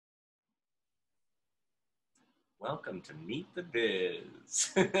Welcome to Meet the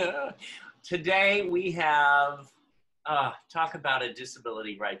Biz. Today we have, talk about a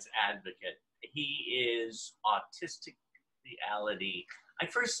disability rights advocate. He is autistic reality. I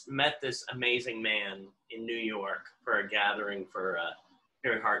first met this amazing man in New York for a gathering for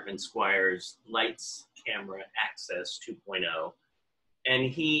Terry Hartman Squire's Lights, Camera, Access 2.0. And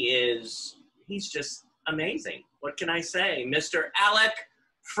he's just amazing. What can I say? Mr. Alec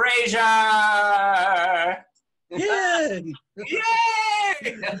Frazier! Yay! Yay!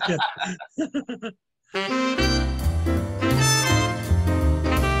 Hey!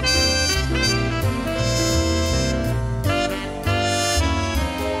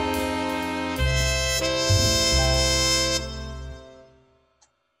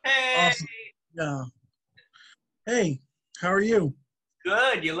 Awesome. Yeah. Hey, how are you?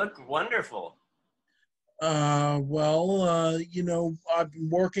 Good. You look wonderful. I've been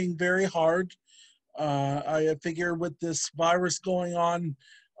working very hard. I figure with this virus going on,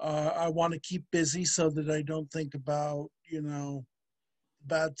 I want to keep busy so that I don't think about,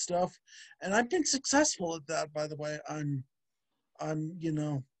 bad stuff. And I've been successful at that, by the way. I'm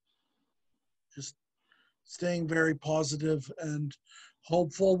just staying very positive and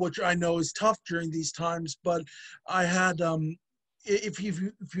hopeful, which I know is tough during these times. But I had, if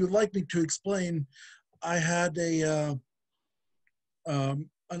you'd like me to explain, I had an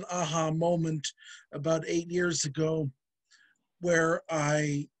aha moment about 8 years ago where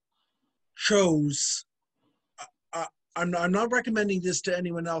I chose. I'm not recommending this to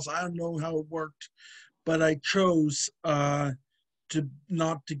anyone else. I don't know how it worked, but I chose to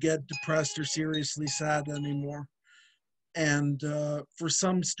not to get depressed or seriously sad anymore. And for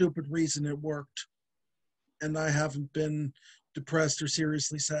some stupid reason, it worked. And I haven't been depressed or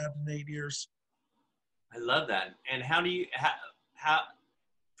seriously sad in 8 years. I love that. And how do you, how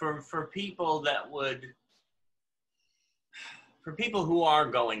for people for people who are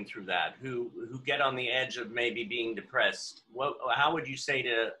going through that, who get on the edge of maybe being depressed, how would you say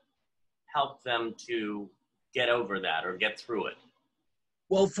to help them to get over that or get through it?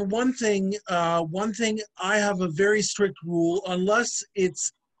 Well, for one thing, I have a very strict rule. Unless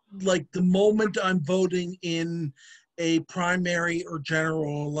it's like the moment I'm voting in a primary or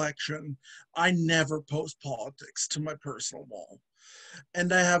general election, I never post politics to my personal wall.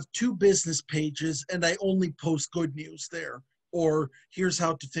 And I have 2 business pages, and I only post good news there, or here's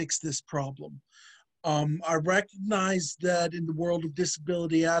how to fix this problem. I recognize that in the world of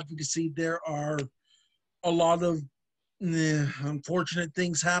disability advocacy, there are a lot of unfortunate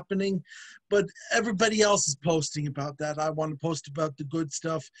things happening, but everybody else is posting about that. I want to post about the good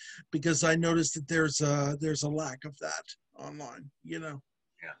stuff because I noticed that there's a lack of that online, Yeah.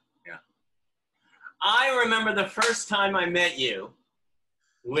 I remember the first time I met you,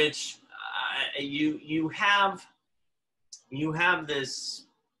 which you have this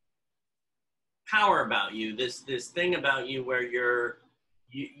power about you, this thing about you where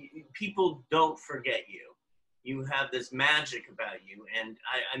people don't forget you. You have this magic about you. And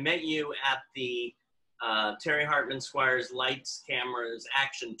I met you at the Terry Hartman Squire's Lights, Cameras,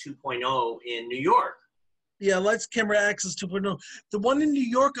 Action 2.0 in New York. Yeah, Lights, Camera, Access 2.0. The one in New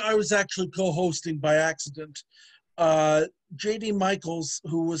York, I was actually co-hosting by accident. J.D. Michaels,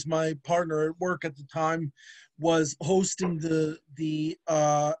 who was my partner at work at the time, was hosting the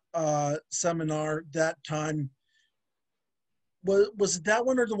seminar that time. Was it that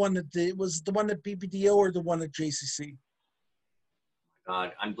one or the one was the one at BBDO or the one at JCC?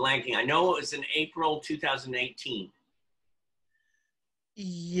 God, I'm blanking. I know it was in April 2018.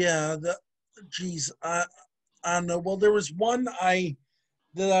 Yeah, I don't know. Well, there was one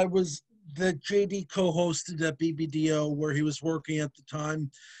that JD co-hosted at BBDO where he was working at the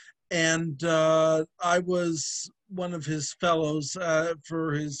time, and I was one of his fellows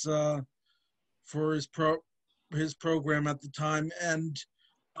for his program at the time, and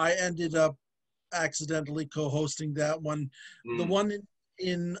I ended up accidentally co-hosting that one. The one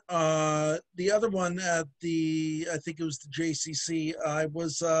in the other one at I think it was the JCC,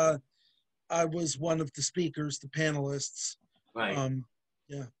 I was one of the speakers, the panelists. Right.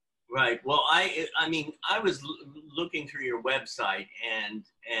 Yeah. Right. Well, I mean, I was looking through your website and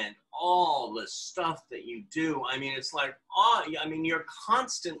all the stuff that you do. I mean, it's like, you're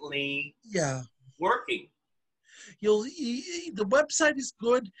constantly working. The website is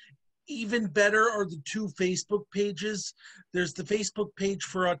good. Even better are the 2 Facebook pages. There's the Facebook page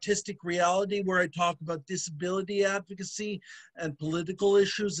for Autistic Reality, where I talk about disability advocacy and political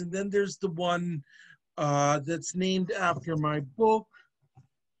issues. And then there's the one that's named after my book,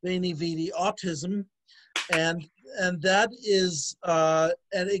 Veni Vidi Autism. and that is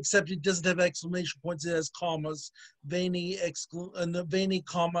and except it doesn't have exclamation points, it has commas, Veni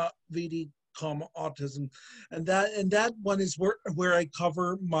comma vd comma autism, and that one is where I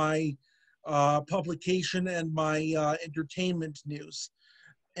cover my publication and my entertainment news.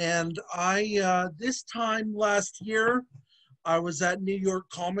 And I this time last year I was at New York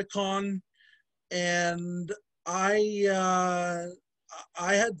Comic Con, and I uh,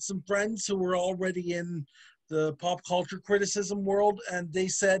 I had some friends who were already in the pop culture criticism world, and they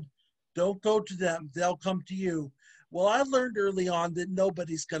said, "Don't go to them; they'll come to you." Well, I learned early on that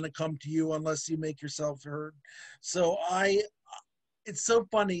nobody's going to come to you unless you make yourself heard. So it's so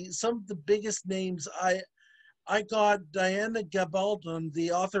funny. Some of the biggest names I got Diana Gabaldon,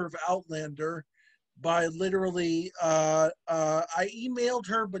 the author of Outlander, by literally I emailed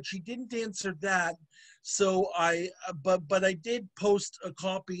her, but she didn't answer that. So but I did post a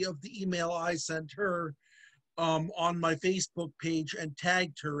copy of the email I sent her on my Facebook page and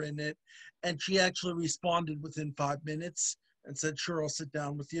tagged her in it, and she actually responded within 5 minutes and said, "Sure, I'll sit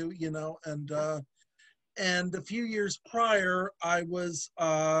down with you," you know. And a few years prior, I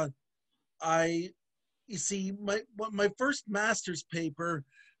you see, my first master's paper,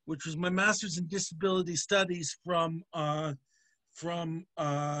 which was my master's in disability studies from the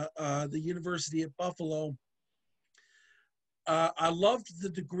University at Buffalo. I loved the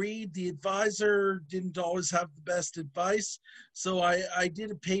degree. The advisor didn't always have the best advice, so I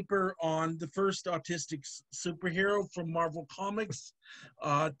did a paper on the first autistic superhero from Marvel Comics,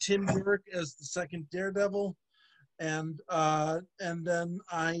 Tim Burke as the second Daredevil, and then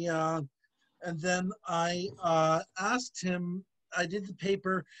I asked him, I did the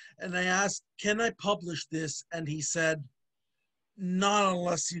paper, and I asked, "Can I publish this?" And he said, "Not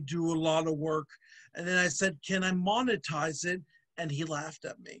unless you do a lot of work." And then I said, "Can I monetize it?" And he laughed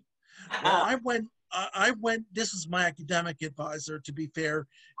at me. Well, I went, this was my academic advisor, to be fair.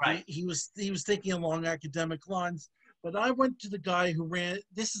 Right. He was thinking along academic lines, but I went to the guy who ran,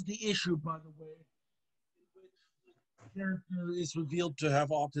 this is the issue, by the way, the character is revealed to have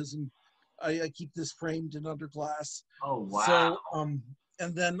autism. I keep this framed in under glass. Oh, wow. So,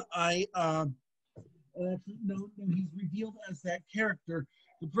 and then no, he's revealed as that character.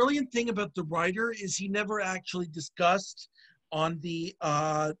 The brilliant thing about the writer is he never actually discussed on the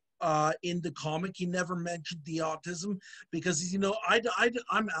in the comic, he never mentioned the autism, because, you know,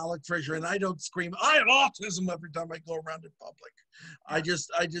 I'm Alec Frazier, and I don't scream "I have autism" every time I go around in public. I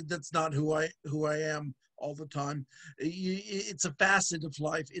just that's not who I am all the time. It's a facet of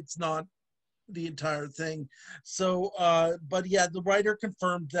life. It's not the entire thing. So, but yeah, the writer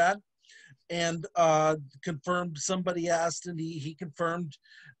confirmed that, and confirmed, somebody asked, and he confirmed,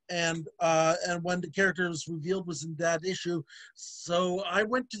 and when the character was revealed was in that issue. So I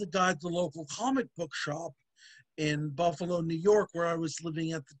went to the guy at the local comic book shop in Buffalo, New York, where I was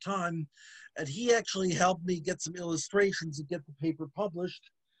living at the time, and he actually helped me get some illustrations and get the paper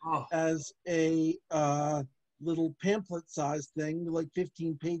published as a little pamphlet sized thing, like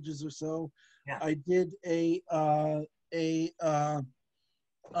 15 pages or so. Yeah. I did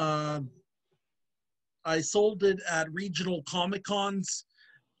I sold it at regional Comic Cons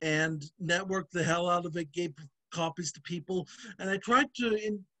and networked the hell out of it, gave copies to people. And I tried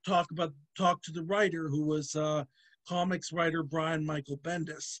to talk to the writer, who was comics writer Brian Michael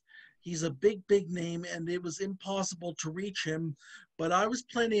Bendis. He's a big name, and it was impossible to reach him. But I was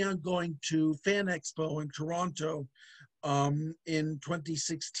planning on going to Fan Expo in Toronto in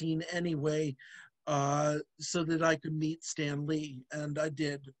 2016 anyway, so that I could meet Stan Lee, and I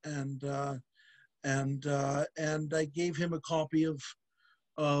did. And I gave him a copy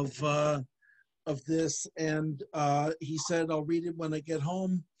of this, and he said, "I'll read it when I get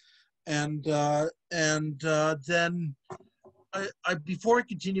home." And then before I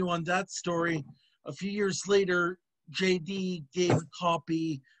continue on that story, a few years later, JD gave a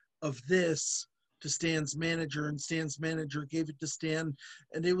copy of this to Stan's manager, and Stan's manager gave it to Stan,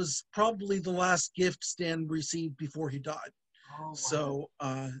 and it was probably the last gift Stan received before he died. Oh,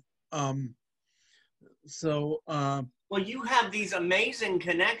 wow. Well, you have these amazing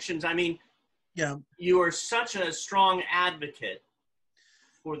connections. I mean, yeah, you are such a strong advocate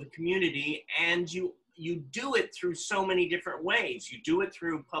for the community, and you do it through so many different ways. You do it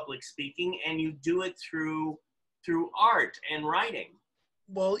through public speaking, and you do it through art and writing.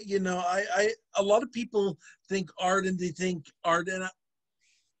 Well, you know, a lot of people think art, and they think art and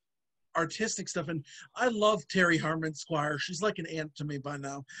artistic stuff, and I love Terry Harmon Squire. She's like an aunt to me by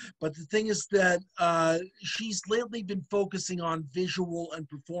now. But the thing is that she's lately been focusing on visual and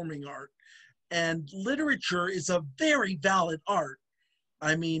performing art, and literature is a very valid art.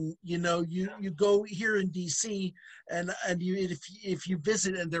 I mean, you know, you go here in DC, and you if you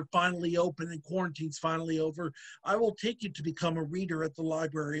visit and they're finally open and quarantine's finally over, I will take you to become a reader at the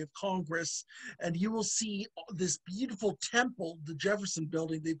Library of Congress, and you will see this beautiful temple, the Jefferson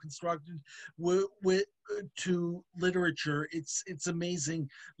Building they've constructed with to literature. It's amazing.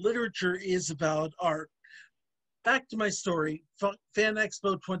 Literature is about art. Back to my story, Fan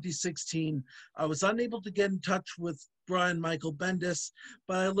Expo 2016. I was unable to get in touch with Brian Michael Bendis,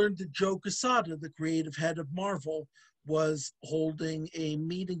 but I learned that Joe Quesada, the creative head of Marvel, was holding a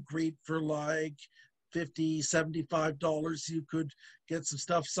meet and greet for like $50, $75. You could get some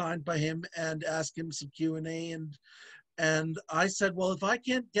stuff signed by him and ask him some Q&A. And I said, well, if I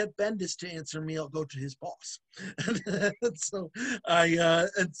can't get Bendis to answer me, I'll go to his boss. And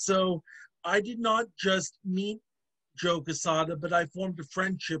so I did not just meet Joe Quesada, but I formed a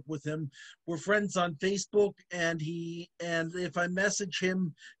friendship with him. We're friends on Facebook, and if I message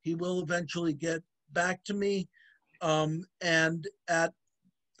him, he will eventually get back to me. And at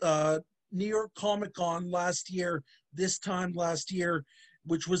New York Comic Con this time last year,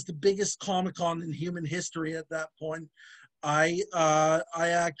 which was the biggest Comic Con in human history at that point, I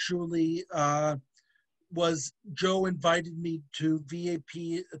actually Joe invited me to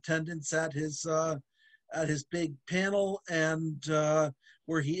VIP attendance at his big panel, and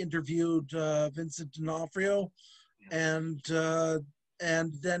where he interviewed Vincent D'Onofrio, and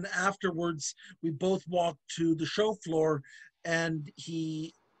then afterwards we both walked to the show floor, and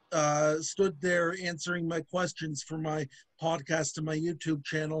he stood there answering my questions for my podcast and my YouTube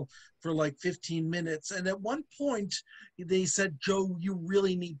channel for like 15 minutes. And at one point they said, Joe, you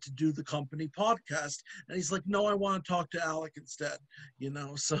really need to do the company podcast. And he's like, no, I want to talk to Alec instead, you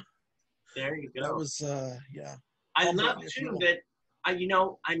know. So there you go. that was yeah. I love too that I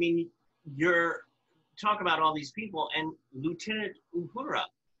mean, you're talk about all these people, and Lieutenant Uhura,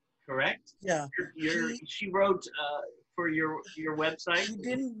 correct? Yeah. She wrote for your website.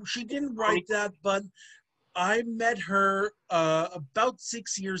 She didn't write that, but I met her about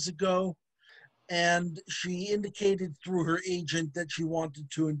 6 years ago, and she indicated through her agent that she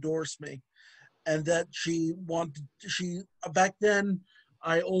wanted to endorse me, and that she back then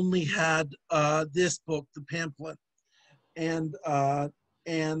I only had this book, the pamphlet, and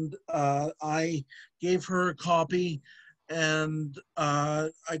I gave her a copy, and I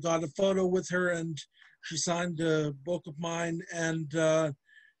got a photo with her, and she signed a book of mine, and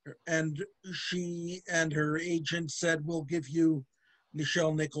she and her agent said, we'll give you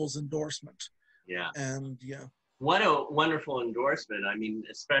Nichelle Nichols' endorsement. Yeah. And yeah. What a wonderful endorsement. I mean,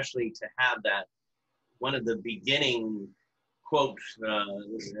 especially to have that, one of the beginning quote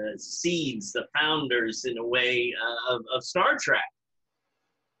seeds, the founders in a way of Star Trek.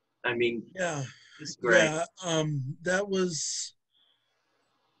 I mean, yeah, it's great. Yeah, that was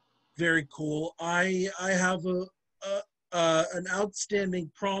very cool. I have an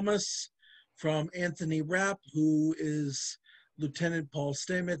outstanding promise from Anthony Rapp, who is Lieutenant Paul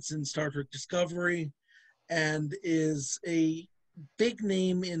Stamets in Star Trek Discovery, and is a big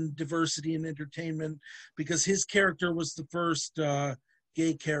name in diversity and entertainment because his character was the first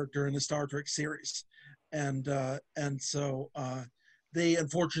gay character in the Star Trek series, and so they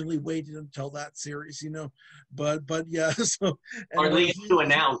unfortunately waited until that series, you know, but yeah. So or at least to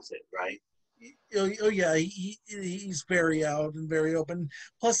announce it, right? Oh yeah, he's very out and very open.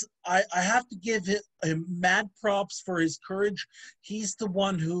 Plus, I have to give him mad props for his courage. He's the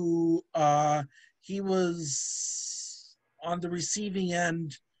one who he was on the receiving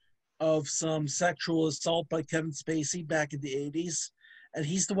end of some sexual assault by Kevin Spacey back in the 80s. And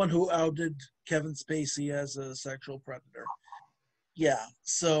he's the one who outed Kevin Spacey as a sexual predator. Yeah,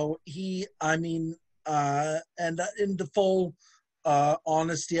 so and in the full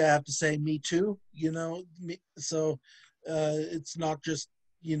honesty, I have to say, me too, you know, so it's not just,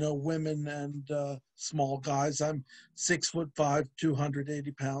 you know, women and small guys. I'm 6'5",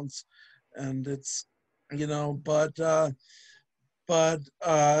 280 pounds, and it's, you know, but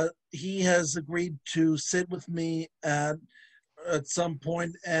he has agreed to sit with me at some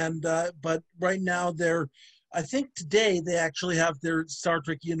point, and but right now I think today they actually have their Star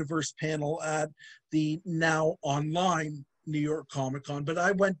Trek Universe panel at the now online New York Comic Con, but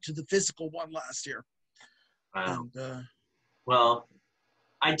I went to the physical one last year. Wow. And, well,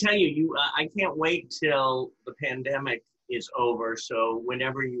 I tell you, I can't wait till the pandemic is over. So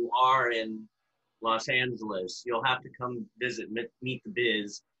whenever you are in Los Angeles, you'll have to come visit, meet the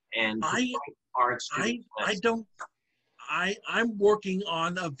biz, and I'm working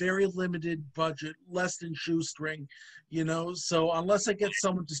on a very limited budget, less than shoestring, you know. So unless I get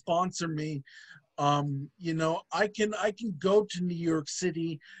someone to sponsor me, You know, I can go to New York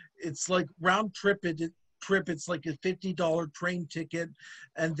City. It's like round trip. It's like a $50 train ticket,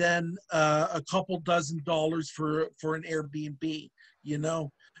 and then a couple dozen dollars for an Airbnb. You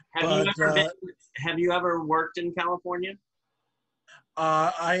know, Have you but ever been, have you ever worked in California?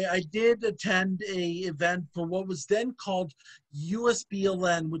 I did attend a event for what was then called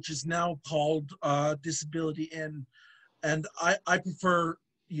USBLN, which is now called Disability In, and I prefer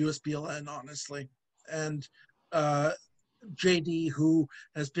USBLN honestly. And uh, JD, who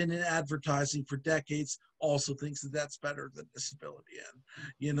has been in advertising for decades, also thinks that that's better than Disability In,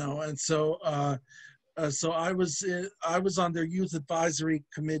 you know. And so I was on their youth advisory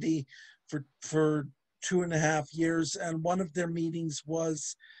committee for 2.5 years, and one of their meetings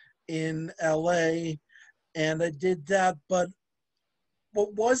was in LA, and I did that. But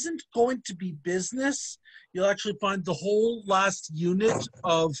what wasn't going to be business, you'll actually find the whole last unit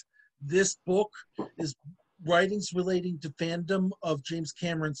of this book is writings relating to fandom of James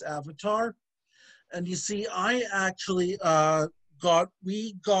Cameron's Avatar. And you see, I actually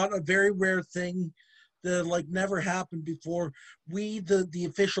we got a very rare thing that like never happened before. We, the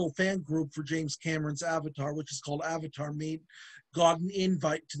official fan group for James Cameron's Avatar, which is called Avatar Meet, got an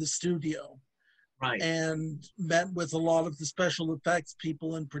invite to the studio Right. and met with a lot of the special effects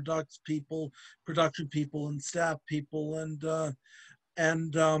people and production people and staff people.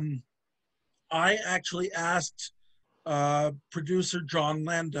 And I actually asked producer John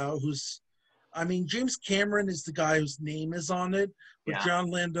Landau, who's, I mean, James Cameron is the guy whose name is on it, but Yeah. John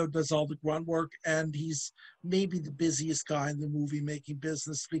Landau does all the grunt work, and he's maybe the busiest guy in the movie making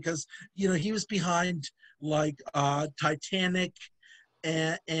business because, you know, he was behind like Titanic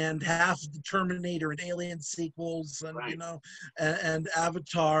and half of the Terminator and Alien sequels, and you Right. know, and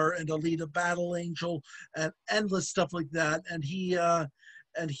Avatar and Alita Battle Angel and endless stuff like that.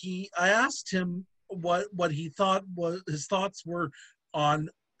 I asked him what he thought was his thoughts were on,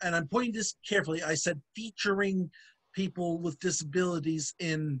 and I'm putting this carefully. I said featuring people with disabilities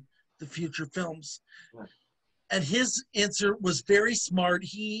in the future films. Yeah. And his answer was very smart.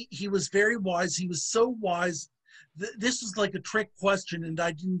 He was very wise. He was so wise. This was like a trick question, and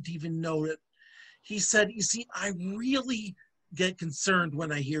I didn't even know it. He said, "You see, I really get concerned when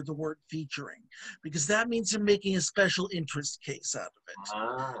I hear the word featuring, because that means you're making a special interest case out of it,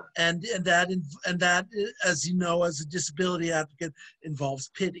 Ah, and that, as you know, as a disability advocate, involves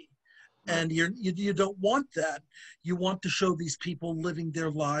pity." right. And you don't want that. You want to show these people living their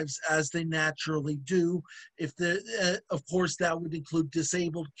lives as they naturally do. If of course, that would include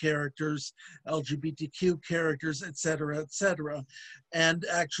disabled characters, LGBTQ characters, etc., etc. And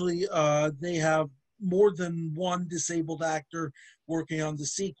actually, they have more than one disabled actor working on the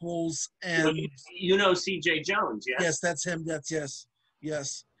sequels. And You know C.J. Jones, yes, yes? that's him. That's yes. Have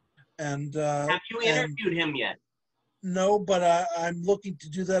you And interviewed him yet? no, but I'm looking to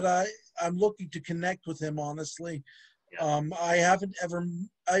do that. I'm looking to connect with him, honestly. Yeah. I haven't ever,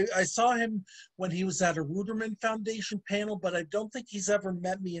 I saw him when he was at a Ruderman Foundation panel, but I don't think he's ever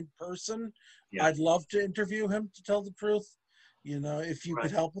met me in person. Yeah. I'd love to interview him, to tell the truth. You know, if you could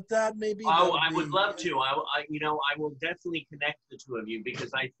Right. help with that, maybe that Oh, would I would be. love to. I will definitely connect the two of you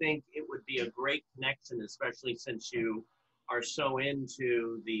because I think it would be a great connection, especially since you are so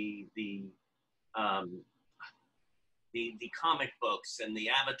into um, the comic books and the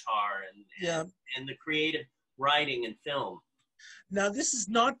Avatar Yeah. and the creative writing and film. Now, this is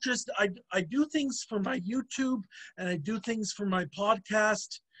not just, I do things for my YouTube and I do things for my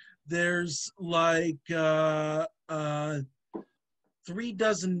podcast. There's like 3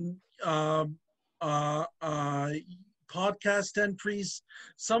 dozen podcast entries.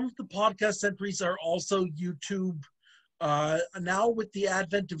 Some of the podcast entries are also YouTube. Now with the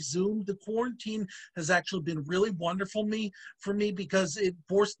advent of Zoom, the quarantine has actually been really wonderful for me because it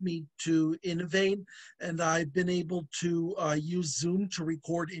forced me to innovate, and I've been able to use Zoom to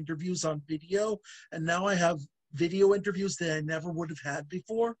record interviews on video, and now I have video interviews that I never would have had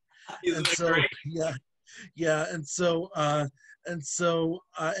before. Isn't And it so, great? yeah,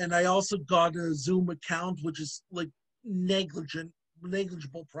 and I also got a Zoom account, which is like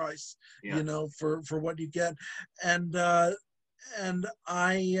negligible price, Yeah. you know, for what you get. And and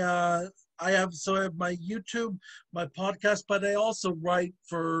I have my YouTube, my podcast, but I also write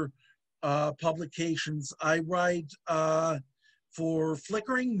for publications. I write for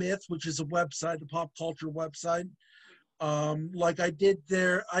Flickering Myth, which is a website, a pop culture website. Like I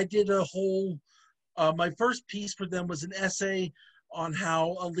did a whole my first piece for them was an essay on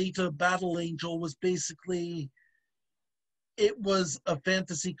how Alita Battle Angel was basically, it was a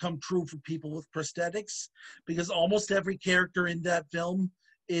fantasy come true for people with prosthetics, because almost every character in that film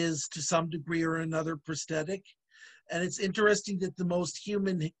is to some degree or another prosthetic. And it's interesting that the most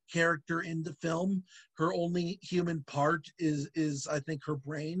human character in the film, her only human part is I think her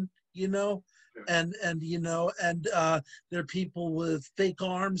brain, you know, and you know, and there are people with fake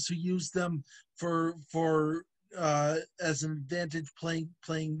arms who use them for as an advantage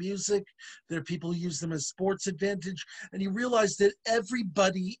playing music. There are people who use them as sports advantage, and you realize that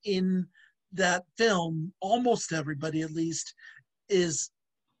everybody in that film, almost everybody at least, is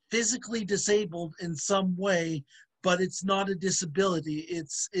physically disabled in some way, but it's not a disability.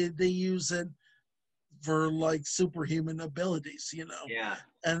 They use it for like superhuman abilities, you know. Yeah.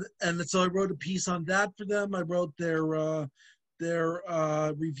 And so I wrote a piece on that for them. I wrote their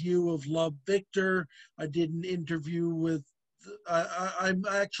review of Love Victor. I did an interview with I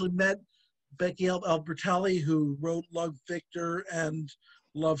actually met Becky Albertalli, who wrote Love Victor and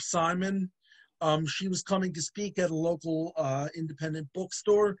Love Simon. She was coming to speak at a local independent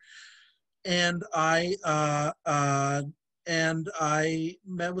bookstore, and I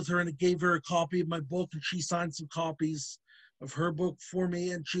met with her and gave her a copy of my book, and she signed some copies of her book for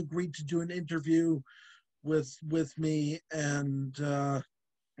me, and she agreed to do an interview with me. And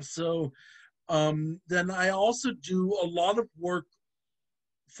so then I also do a lot of work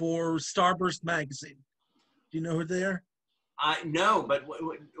for Starburst magazine. Do you know who they are? No, but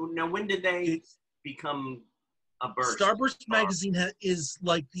now when did they become a burst? Starburst magazine is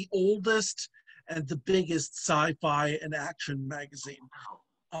like the oldest and the biggest sci-fi and action magazine.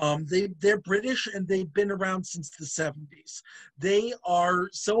 They're British, and they've been around since the 70s. They are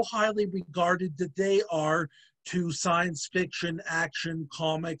so highly regarded that they are to science fiction, action,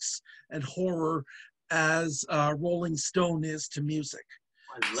 comics, and horror as Rolling Stone is to music.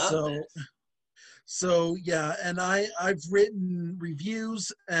 I love this. So yeah, and I've written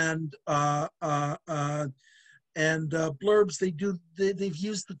reviews and blurbs. They've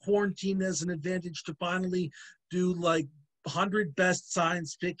used the quarantine as an advantage to finally do like 100 best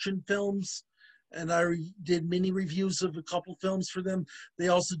science fiction films, and I did mini reviews of a couple films for them. They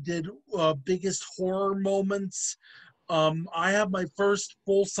also did biggest horror moments. I have my first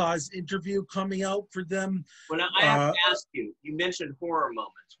full-size interview coming out for them. Well, now I have to ask you, you mentioned horror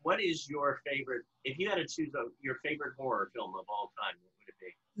moments. What is your favorite, if you had to choose your favorite horror film of all time, what would it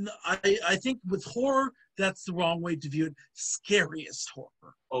be? No, I think with horror, that's the wrong way to view it. Scariest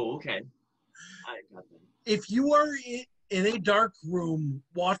horror. Oh, okay. I got that. If you are in a dark room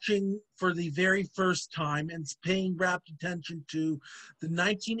watching for the very first time and paying rapt attention to the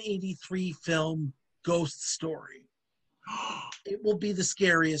 1983 film Ghost Story, it will be the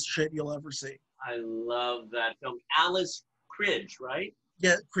scariest shit you'll ever see. I love that film. Alice Cridge, right?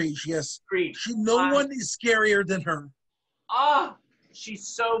 Yeah, Cridge, yes. Cridge. No one is scarier than her. Oh, she's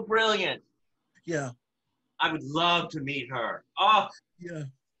so brilliant. Yeah. I would love to meet her. Oh. Yeah.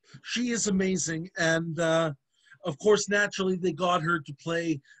 She is amazing. And of course, naturally, they got her to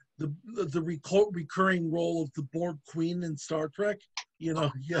play the recurring role of the Borg Queen in Star Trek. You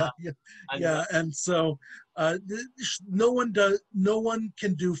know, yeah. And so no one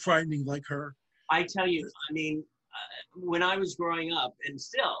can do frightening like her. I tell you, I mean, when I was growing up, and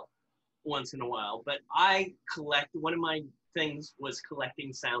still once in a while, but one of my things was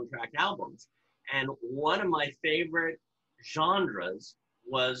collecting soundtrack albums. And one of my favorite genres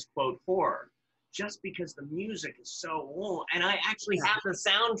was, quote, horror, just because the music is so old. And I actually have the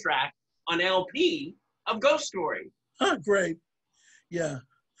soundtrack on LP of Ghost Story. Oh, great. Yeah.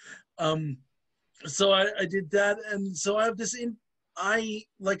 So I did that. And so I have this,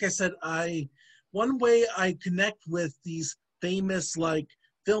 like I said, one way I connect with these famous like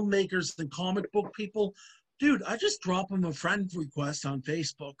filmmakers and comic book people, dude, I just drop them a friend request on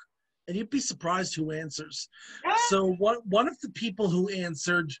Facebook, and you'd be surprised who answers. So one of the people who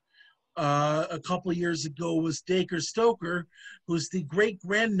answered a couple of years ago was Dacre Stoker, who's the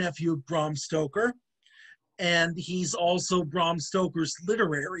great-grandnephew of Bram Stoker, and he's also Bram Stoker's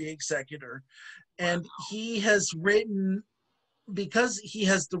literary executor. And he has written, because he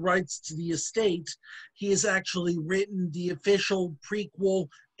has the rights to the estate, he has actually written the official prequel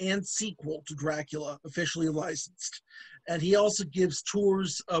and sequel to Dracula, officially licensed. And he also gives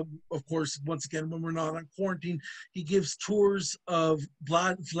tours of course, once again, when we're not on quarantine, he gives tours of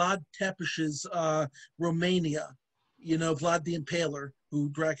Vlad Tepes's Romania, you know, Vlad the Impaler, who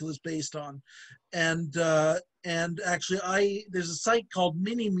Dracula's based on. And actually, there's a site called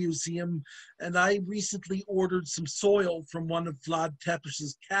Mini Museum, and I recently ordered some soil from one of Vlad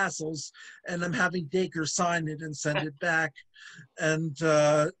Tepes's castles, and I'm having Dacre sign it and send it back. And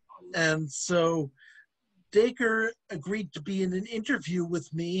so Dacre agreed to be in an interview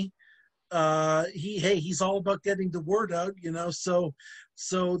with me he's all about getting the word out, you know. So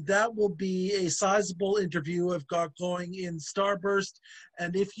that will be a sizable interview I've got going in Starburst.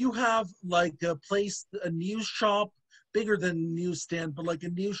 And if you have like a place, a news shop, bigger than a newsstand, but like a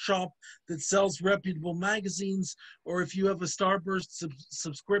news shop that sells reputable magazines, or if you have a Starburst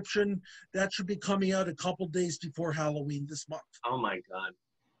subscription, that should be coming out a couple days before Halloween this month. Oh my God,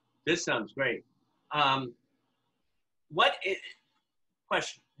 this sounds great. Um, what is,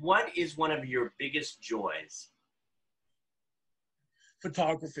 question? What is one of your biggest joys?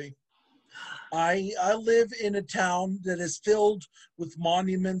 Photography. I live in a town that is filled with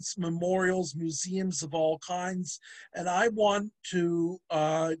monuments, memorials, museums of all kinds, and I want to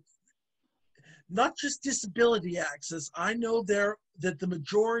not just disability access. I know that the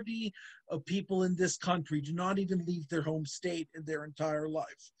majority of people in this country do not even leave their home state in their entire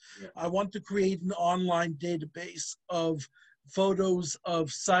life. Yeah. I want to create an online database of photos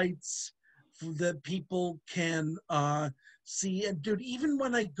of sites that people can see. And dude, even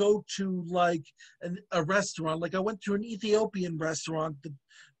when I go to like a restaurant, like I went to an Ethiopian restaurant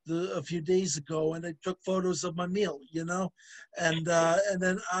a few days ago, and I took photos of my meal, you know, and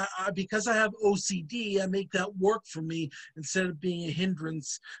then I because I have OCD, I make that work for me instead of being a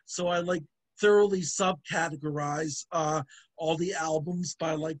hindrance. So I like thoroughly subcategorize all the albums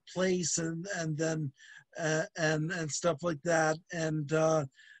by like place and then and stuff like that, and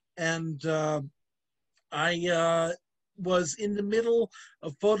I was in the middle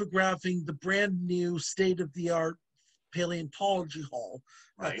of photographing the brand new state-of-the-art paleontology hall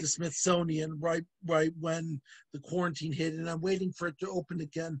at the Smithsonian right when the quarantine hit, and I'm waiting for it to open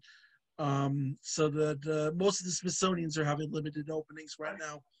again, so that most of the Smithsonians are having limited openings right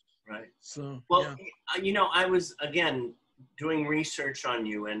now. Right. So, well, yeah. You know, I was again doing research on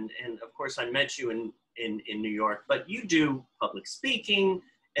you, and of course I met you in New York, but you do public speaking,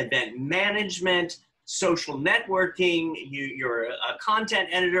 event management, social networking. You're a content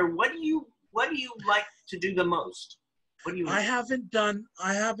editor. What do you like to do the most? What do you? I haven't done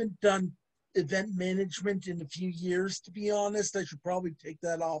event management in a few years, to be honest. I should probably take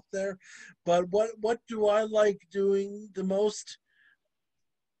that off there. But what do I like doing the most?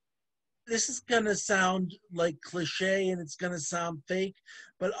 This is gonna sound like cliche and it's gonna sound fake,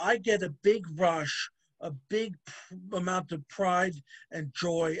 but I get a big rush, a big amount of pride and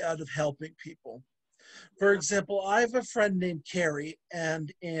joy out of helping people. For example, I have a friend named Carrie,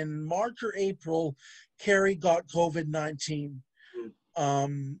 and in March or April, Carrie got COVID-19.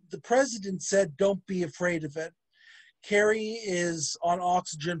 The president said, "Don't be afraid of it." Carrie is on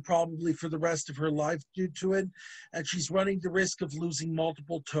oxygen probably for the rest of her life due to it, and she's running the risk of losing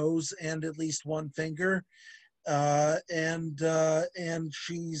multiple toes and at least one finger, and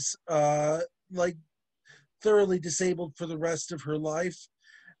she's like thoroughly disabled for the rest of her life.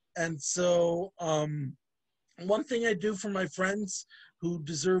 And so one thing I do for my friends who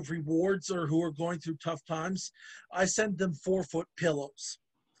deserve rewards or who are going through tough times, I send them 4-foot pillows.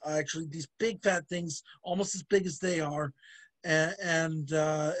 Actually, these big fat things, almost as big as they are, and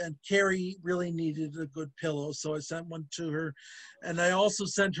Carrie really needed a good pillow, so I sent one to her, and I also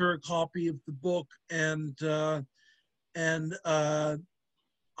sent her a copy of the book, and I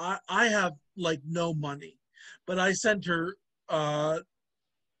have like no money, but I sent her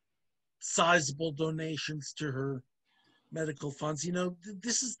sizable donations to her medical funds. You know,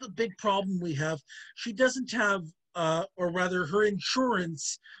 this is the big problem we have. She doesn't have, or rather, her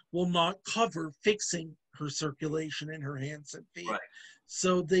insurance will not cover fixing her circulation in her hands and feet. Right.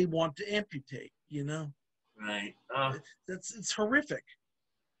 So they want to amputate. You know, Right. It's horrific.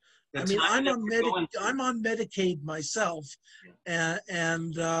 I The mean, time that we're going I'm on Medicaid myself, Yeah.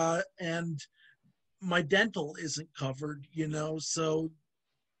 and my dental isn't covered. You know, so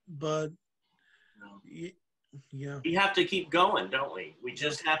but No. yeah. We have to keep going, don't we? We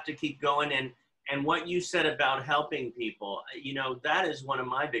just have to keep going. And what you said about helping people, you know, that is one of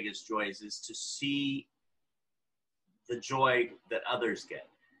my biggest joys, is to see the joy that others get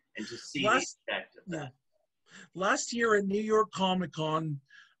and to see the effect of that. Last year at New York Comic Con,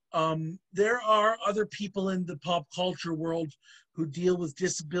 there are other people in the pop culture world who deal with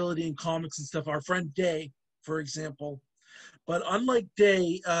disability in comics and stuff. Our friend Day, for example. But unlike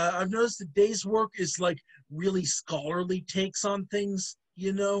Day, I've noticed that Day's work is like really scholarly takes on things,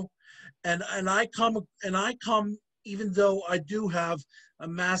 you know, and I come even though I do have a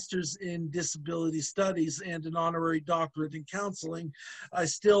master's in disability studies and an honorary doctorate in counseling, I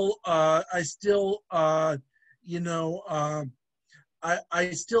still you know,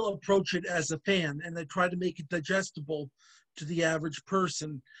 I still approach it as a fan, and I try to make it digestible to the average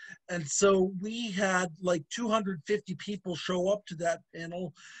person. And so we had like 250 people show up to that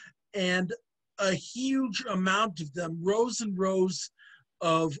panel, and a huge amount of them, rows and rows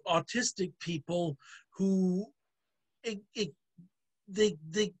of autistic people who it, it,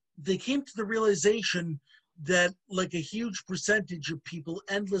 they came to the realization that like a huge percentage of people,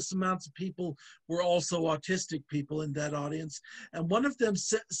 endless amounts of people, were also autistic people in that audience. And one of them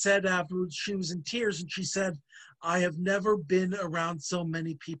said afterwards, she was in tears, and she said, "I have never been around so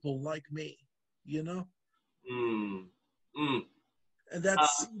many people like me," you know? Mm. Mm. And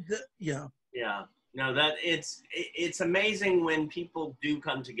that's, yeah. Yeah. No, that it's amazing when people do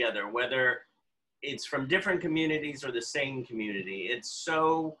come together, whether it's from different communities or the same community. It's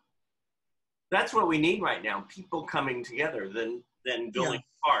so, that's what we need right now, people coming together than Yeah. going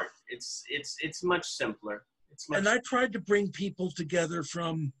apart. It's much simpler. It's much. And I tried to bring people together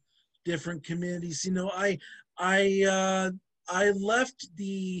from different communities. You know, I left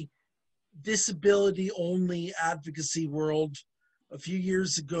the disability only advocacy world a few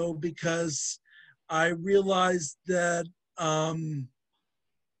years ago because I realized that,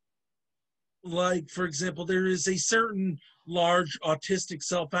 like, for example, there is a certain large autistic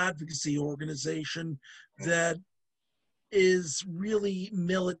self-advocacy organization that is really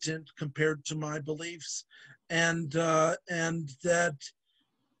militant compared to my beliefs, and that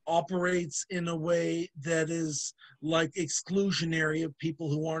operates in a way that is like exclusionary of people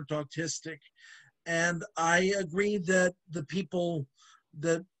who aren't autistic. And I agree that people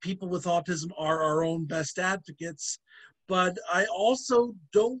with autism are our own best advocates, but I also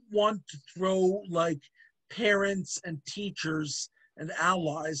don't want to throw like parents and teachers and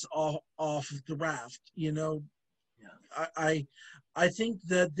allies off of the raft. You know, Yeah. I think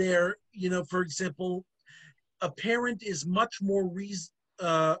that they're, you know, for example, a parent is much more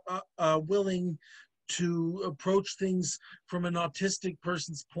willing to approach things from an autistic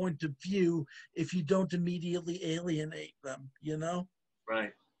person's point of view if you don't immediately alienate them, you know?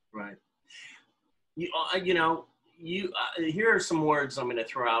 Right. Right. You know, you here are some words I'm going to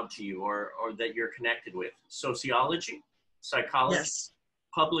throw out to you, or that you're connected with: sociology, psychology, Yes.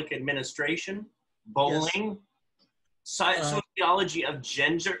 public administration, Yes. bowling, sociology of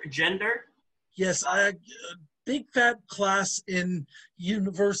gender. Yes. I had a big fat class in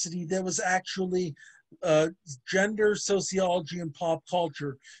university that was actually gender, sociology, and pop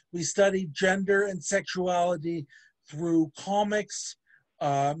culture. We studied gender and sexuality through comics,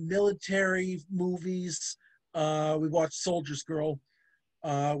 military movies. We watched Soldier's Girl.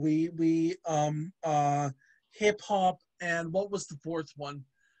 We hip hop, and what was the fourth one?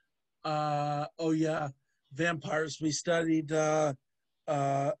 Oh yeah, vampires. We studied an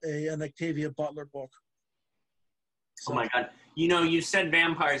Octavia Butler book. Oh So my God. You know, you said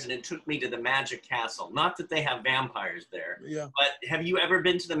vampires and it took me to the Magic Castle. Not that they have vampires there, yeah. but have you ever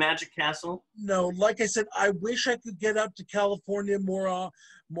been to the Magic Castle? No, like I said, I wish I could get up to California more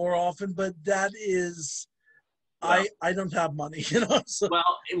often, but that is, Well, I don't have money, you know. So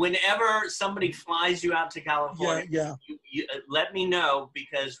well, whenever somebody flies you out to yeah, California, yeah, you let me know,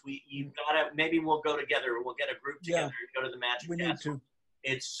 because you've got to, maybe we'll go together. We'll get a group yeah. together and go to the Magic We need Castle. to.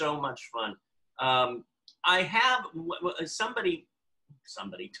 It's so much fun. I have somebody,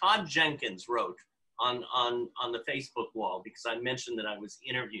 Todd Jenkins wrote on the Facebook wall, because I mentioned that I was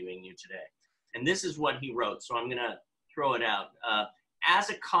interviewing you today. And this is what he wrote, so I'm going to throw it out.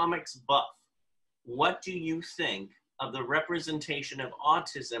 As a comics buff, what do you think of the representation of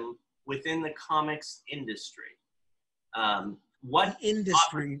autism within the comics industry? What The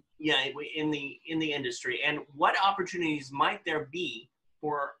industry. yeah, in the industry, and what opportunities might there be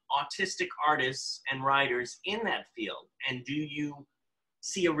for autistic artists and writers in that field? And do you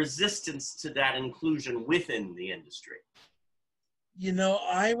see a resistance to that inclusion within the industry? You know,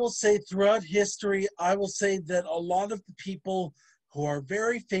 I will say throughout history, I will say that a lot of the people who are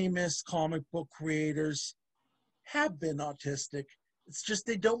very famous comic book creators have been autistic. It's just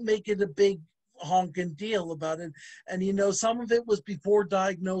they don't make it a big honking deal about it. And you know, some of it was before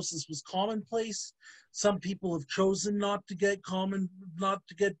diagnosis was commonplace. Some people have chosen not to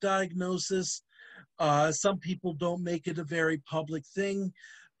get diagnosis. Some people don't make it a very public thing,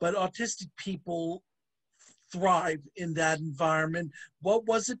 but autistic people thrive in that environment. What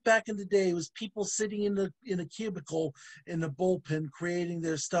was it back in the day? It was people sitting in a cubicle in a bullpen creating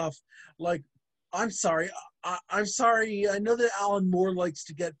their stuff. Like, I'm sorry. I'm sorry. I know that Alan Moore likes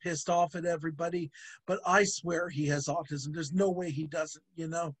to get pissed off at everybody, but I swear he has autism. There's no way he doesn't, you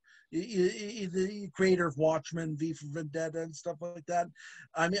know? the creator of Watchmen, V for Vendetta, and stuff like that.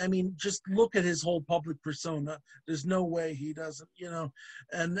 I mean, just look at his whole public persona. There's no way he doesn't,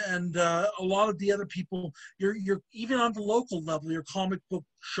 and a lot of the other people, you're even on the local level, your comic book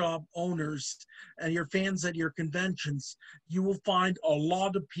shop owners and your fans at your conventions, you will find a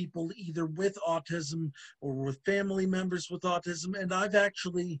lot of people either with autism or with family members with autism. And I've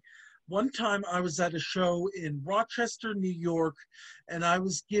actually, one time I was at a show in Rochester, New York, and I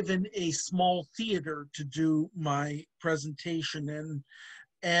was given a small theater to do my presentation in.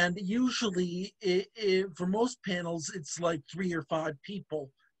 And usually, for most panels, it's like 3 or 5 people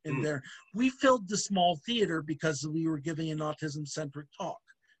in there. We filled the small theater because we were giving an autism-centric talk,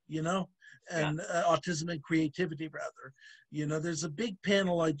 and autism and creativity, rather. There's a big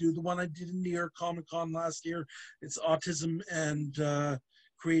panel I do, the one I did in New York Comic Con last year. It's autism and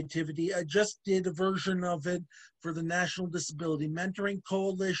creativity. I just did a version of it for the National Disability Mentoring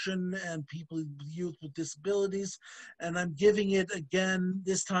Coalition and people, youth with disabilities. And I'm giving it again,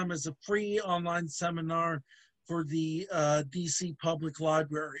 this time as a free online seminar for the DC Public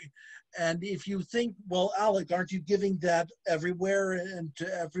Library. And if you think, well, Alec, aren't you giving that everywhere and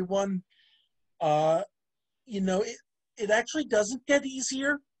to everyone? It actually doesn't get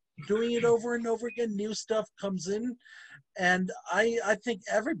easier. Doing it over and over again, new stuff comes in. And I think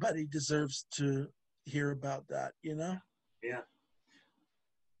everybody deserves to hear about that, Yeah.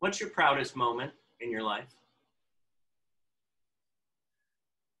 What's your proudest moment in your life?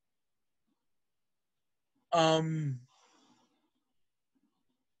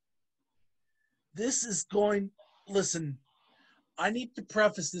 Listen, I need to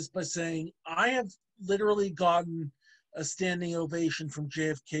preface this by saying I have literally gotten a standing ovation from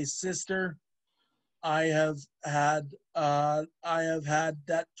JFK's sister. I have had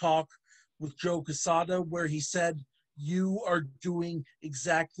that talk with Joe Quesada where he said, you are doing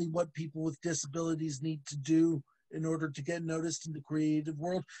exactly what people with disabilities need to do in order to get noticed in the creative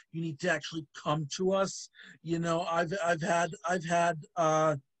world. You need to actually come to us. I've had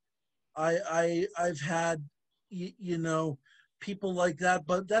people like that,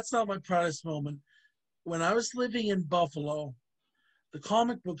 but that's not my proudest moment. When I was living in Buffalo, the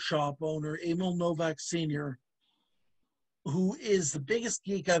comic book shop owner, Emil Novak Sr., who is the biggest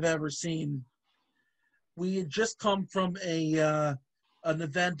geek I've ever seen, we had just come from an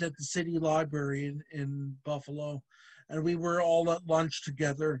event at the city library in Buffalo, and we were all at lunch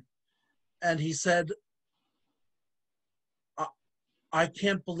together. And he said, I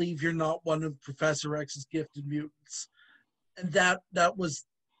can't believe you're not one of Professor X's gifted mutants. And that was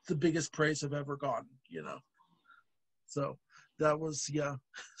the biggest praise I've ever gotten, So that was, yeah.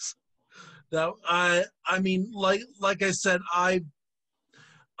 That I mean, like I said, I've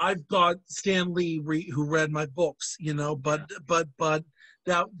got Stan Lee who read my books, but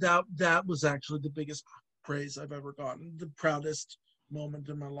that was actually the biggest praise I've ever gotten, the proudest moment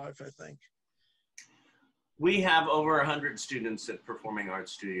in my life, I think. We have over 100 students at Performing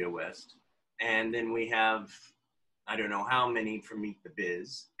Arts Studio West, and then we have, I don't know how many from Meet the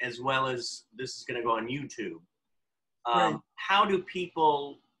Biz, as well as this is going to go on YouTube. Right. How do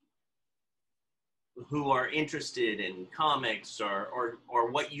people who are interested in comics or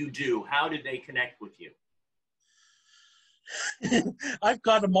what you do, how do they connect with you? I've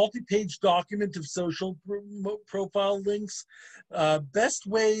got a multi-page document of social profile links. Best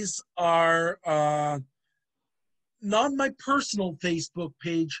ways are not my personal Facebook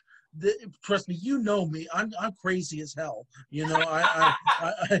page. Trust me, you know me. I'm crazy as hell. And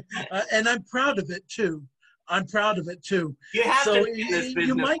I'm proud of it too. You have so to be in this business.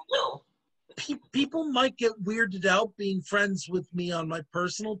 You might. People might get weirded out being friends with me on my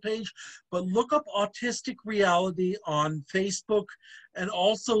personal page, but look up Autistic Reality on Facebook and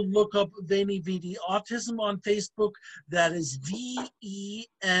also look up Veni Vidi Autism on Facebook. That is VENI,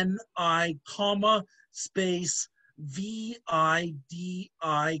 space VIDI,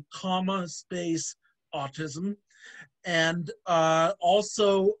 space autism. And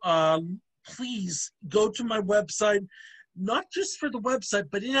also, please go to my website. Not just for the website,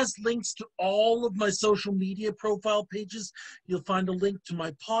 but it has links to all of my social media profile pages. You'll find a link to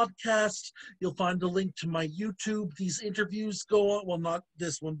my podcast. You'll find a link to my YouTube. These interviews go on, well, not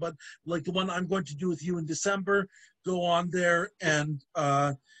this one, but like the one I'm going to do with you in December, go on there. And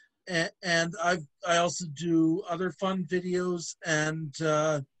I also do other fun videos, and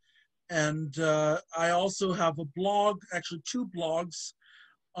I also have a blog, actually 2 blogs.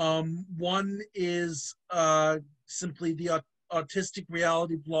 One is simply the Autistic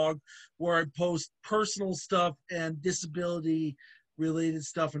Reality blog, where I post personal stuff and disability related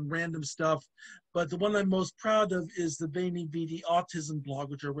stuff and random stuff. But the one I'm most proud of is the Veni Vidi Autism blog,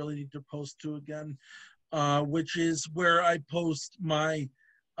 which I really need to post to again, which is where I post my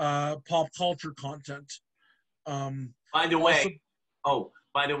pop culture content. By the Also, way,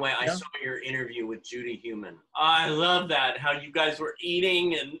 by the way, I yeah, saw your interview with Judy Human. I love that, how you guys were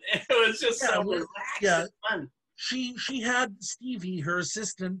eating, and it was just so relaxed yeah. and fun. She had Stevie, her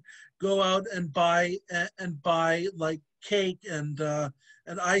assistant, go out and buy like cake and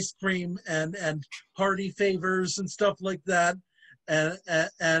ice cream and party favors and stuff like that.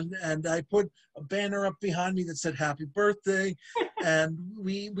 And I put a banner up behind me that said happy birthday. And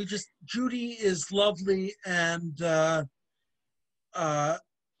we just, Judy is lovely, and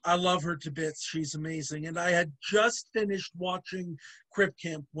I love her to bits. She's amazing. And I had just finished watching Crip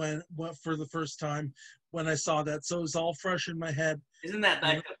Camp when for the first time when I saw that. So it was all fresh in my head. Isn't that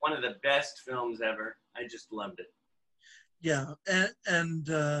like one of the best films ever? I just loved it. Yeah. And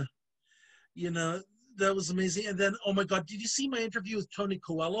you know, that was amazing. And then, oh my God, did you see my interview with Tony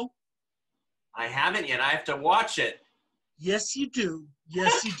Coelho? I haven't yet. I have to watch it. Yes, you do.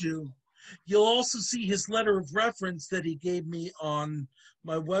 Yes, you do. You'll also see his letter of reference that he gave me on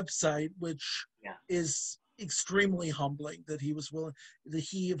my website, which is extremely humbling that he was willing, that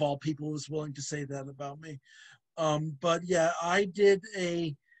he of all people was willing to say that about me. But yeah, I did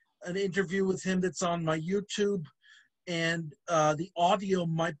an interview with him that's on my YouTube, and the audio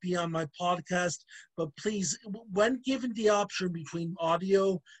might be on my podcast. But please, when given the option between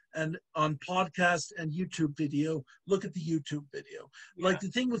audio and on podcast and YouTube video, look at the YouTube video. Yeah. Like the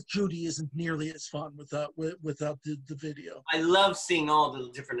thing with Judy isn't nearly as fun without the video. I love seeing all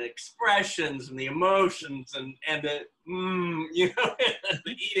the different expressions and the emotions and the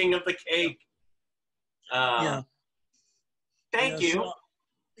the eating of the cake. Yeah. Thank you. So,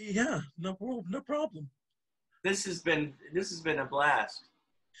 yeah, no problem. This has been a blast.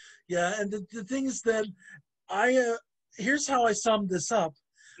 Yeah, and the thing is that here's how I sum this up.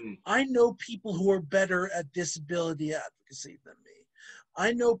 I know people who are better at disability advocacy than me.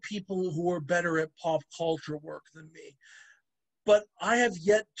 I know people who are better at pop culture work than me. But I have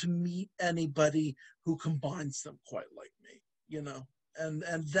yet to meet anybody who combines them quite like me, you know. And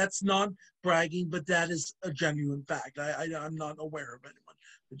that's not bragging, but that is a genuine fact. I'm not aware of anyone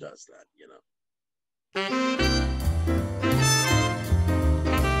who does that, you know.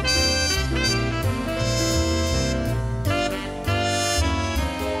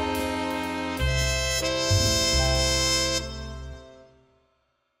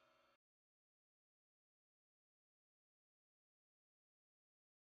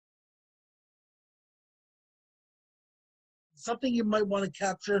 Something you might want to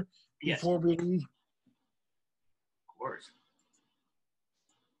capture before we leave? Of course.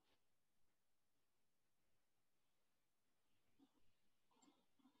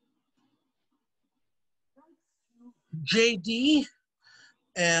 JD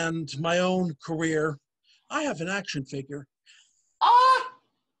and my own career, I have an action figure. Ah!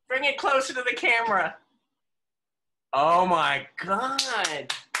 Bring it closer to the camera. Oh my God.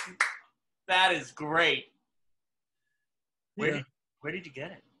 That is great. Where did you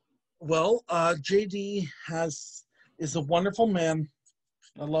get it? Well, JD is a wonderful man.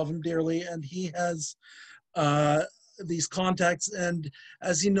 I love him dearly, and he has these contacts. And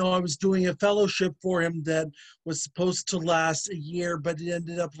as you know, I was doing a fellowship for him that was supposed to last a year, but it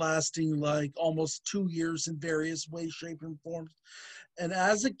ended up lasting like almost 2 years in various ways, shape, and forms. And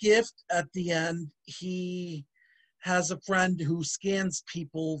as a gift at the end, he has a friend who scans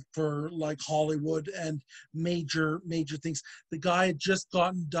people for like Hollywood and major things. The guy had just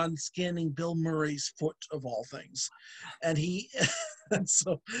gotten done scanning Bill Murray's foot, of all things, and he and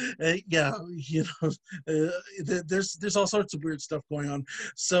so yeah, you know, there's all sorts of weird stuff going on.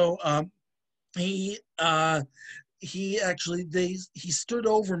 So he actually he stood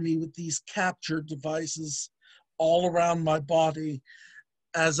over me with these capture devices all around my body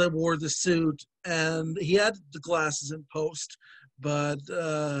as I wore the suit, and he had the glasses in post, but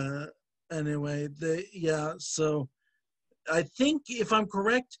anyway, so I think if I'm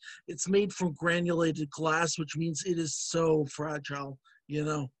correct, it's made from granulated glass, which means it is so fragile, you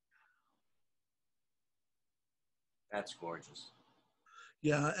know. That's gorgeous.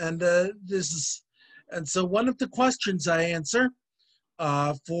 Yeah, and and so one of the questions I answer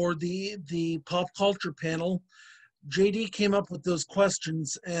for the pop culture panel, JD came up with those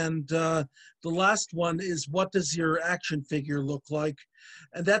questions, and the last one is, what does your action figure look like?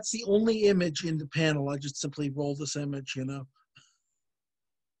 And that's the only image in the panel. I just simply roll this image, you know.